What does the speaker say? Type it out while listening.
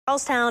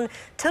Charlestown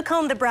took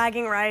home the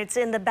bragging rights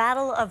in the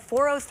Battle of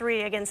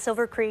 403 against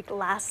Silver Creek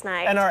last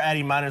night. And our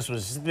Addie Miners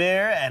was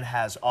there and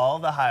has all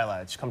the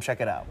highlights. Come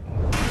check it out.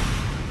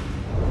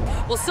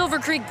 Well, Silver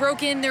Creek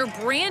broke in their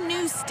brand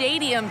new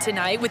stadium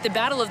tonight with the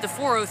Battle of the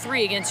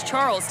 403 against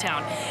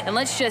Charlestown. And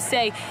let's just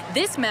say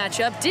this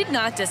matchup did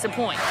not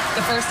disappoint.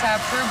 The first half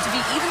proved to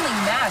be evenly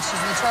matched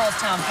as the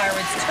Charlestown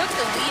Pirates took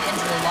the lead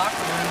into the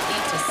locker room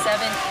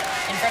 8-7.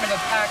 In front of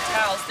a packed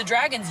house, the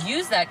Dragons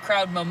used that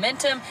crowd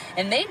momentum,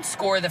 and they'd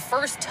score the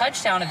first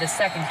touchdown of the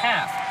second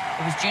half.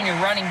 It was junior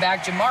running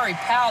back Jamari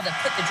Powell that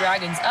put the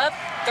Dragons up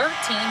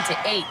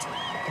 13-8.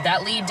 But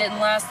that lead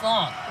didn't last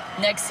long.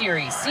 Next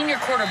series, senior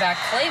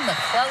quarterback Clay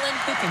McClellan,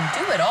 who can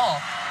do it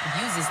all, would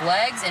use his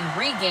legs and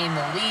regain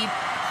the lead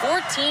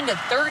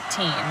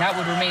 14-13. That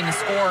would remain the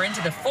score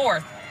into the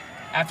fourth.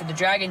 After the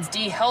Dragons'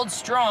 D held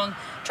strong,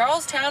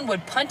 Charlestown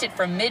would punt it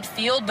from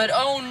midfield, but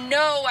oh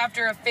no,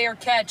 after a fair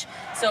catch,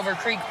 Silver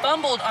Creek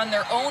fumbled on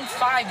their own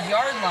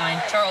 5-yard line.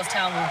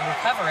 Charlestown would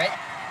recover it,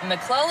 and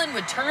McClellan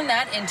would turn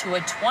that into a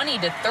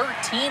 20-13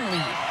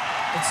 lead.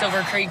 But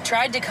Silver Creek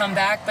tried to come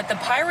back, but the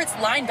Pirates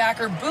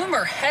linebacker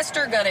Boomer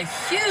Hester got a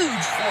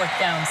huge fourth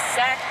down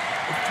sack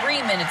with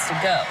 3 minutes to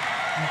go.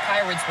 And the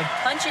Pirates would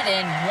punch it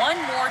in one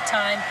more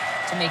time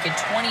to make it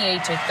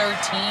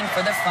 28-13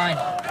 for the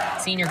final.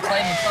 Senior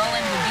Clay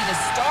McClellan would be the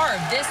star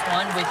of this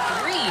one with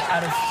 3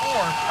 out of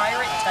 4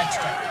 Pirate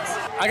touchdowns.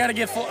 I got to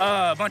give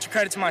a bunch of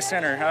credit to my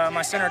center.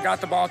 My center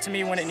got the ball to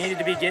me when it needed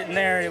to be getting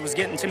there. It was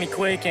getting to me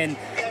quick, and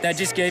that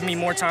just gave me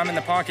more time in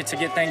the pocket to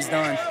get things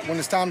done. When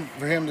it's time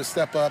for him to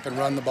step up and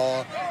run the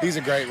ball, he's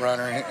a great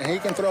runner, and he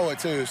can throw it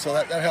too, so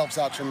that helps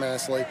out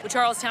tremendously. Well,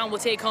 Charlestown will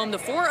take home the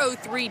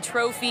 403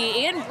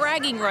 trophy and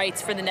bragging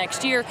rights for the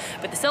next year,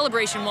 but the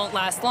celebration won't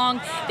last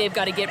long. They've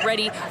got to get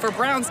ready for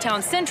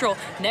Brownstown Central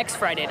next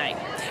Friday night.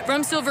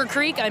 From Silver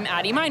Creek, I'm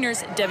Addie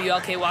Miners,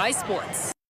 WLKY Sports.